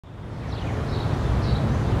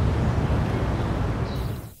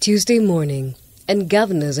Tuesday morning, and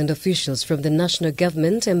governors and officials from the national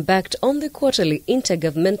government embarked on the quarterly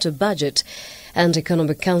intergovernmental budget and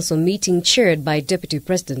economic council meeting chaired by Deputy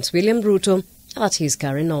President William Ruto at his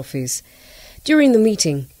current office. During the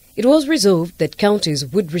meeting, it was resolved that counties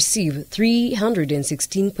would receive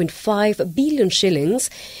 316.5 billion shillings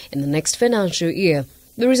in the next financial year.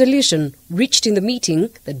 The resolution reached in the meeting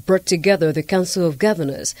that brought together the Council of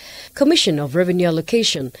Governors, Commission of Revenue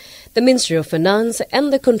Allocation, the Ministry of Finance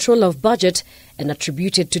and the Control of Budget, and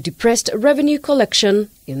attributed to depressed revenue collection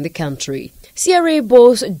in the country. CRA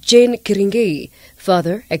boss Jane Kiringei,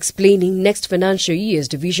 further explaining next financial year's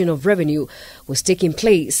division of revenue was taking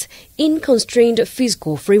place in constrained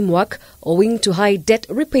fiscal framework owing to high debt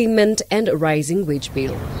repayment and rising wage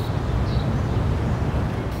bill.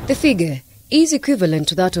 The figure is equivalent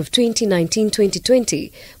to that of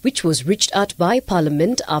 2019-2020, which was reached out by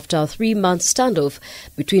Parliament after a 3-month standoff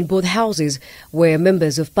between both houses, where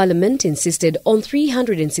members of Parliament insisted on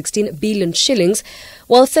 316 billion shillings,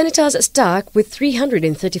 while senators stuck with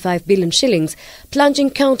 335 billion shillings, plunging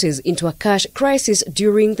counties into a cash crisis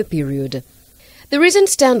during the period. The recent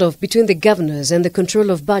standoff between the governors and the Control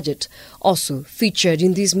of Budget also featured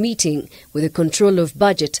in this meeting, with the Control of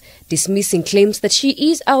Budget dismissing claims that she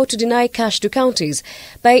is out to deny cash to counties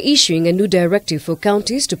by issuing a new directive for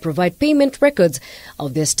counties to provide payment records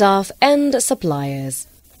of their staff and suppliers.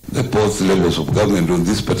 Both levels of government on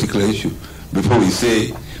this particular issue before we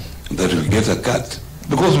say that we get a cut,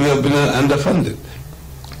 because we have been underfunded,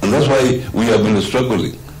 and that's why we have been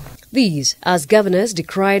struggling. These, as governors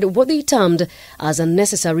decried what they termed as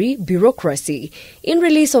unnecessary bureaucracy in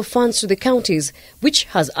release of funds to the counties, which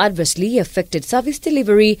has adversely affected service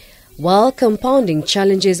delivery while compounding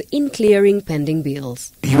challenges in clearing pending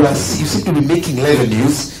bills. You seem to be making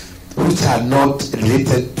revenues which are not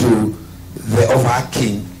related to the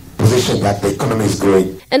overarching position that the economy is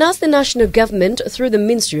growing. And as the national government, through the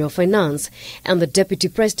Ministry of Finance and the Deputy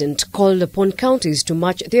President, called upon counties to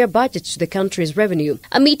match their budgets to the country's revenue,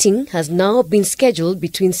 a meeting has now been scheduled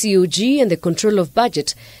between COG and the Control of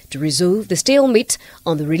Budget to resolve the stalemate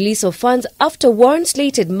on the release of funds after one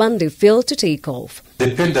slated Monday failed to take off.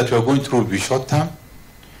 The pain that we are going through will be short-term,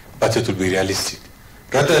 but it will be realistic.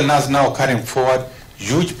 Rather than us now carrying forward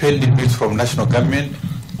huge pending bills from national government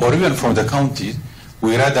or even from the counties,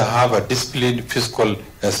 we rather have a disciplined fiscal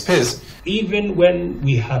space. Even when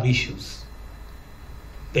we have issues,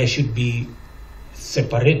 there should be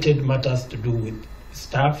separated matters to do with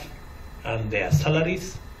staff and their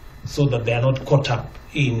salaries so that they are not caught up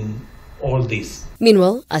in all this.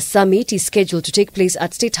 Meanwhile, a summit is scheduled to take place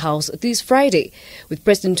at State House this Friday, with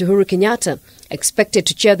President Uhuru Kenyatta expected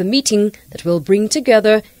to chair the meeting that will bring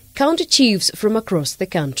together county chiefs from across the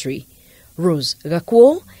country. Rose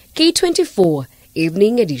Gakuo, K24,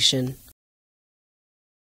 Evening Edition.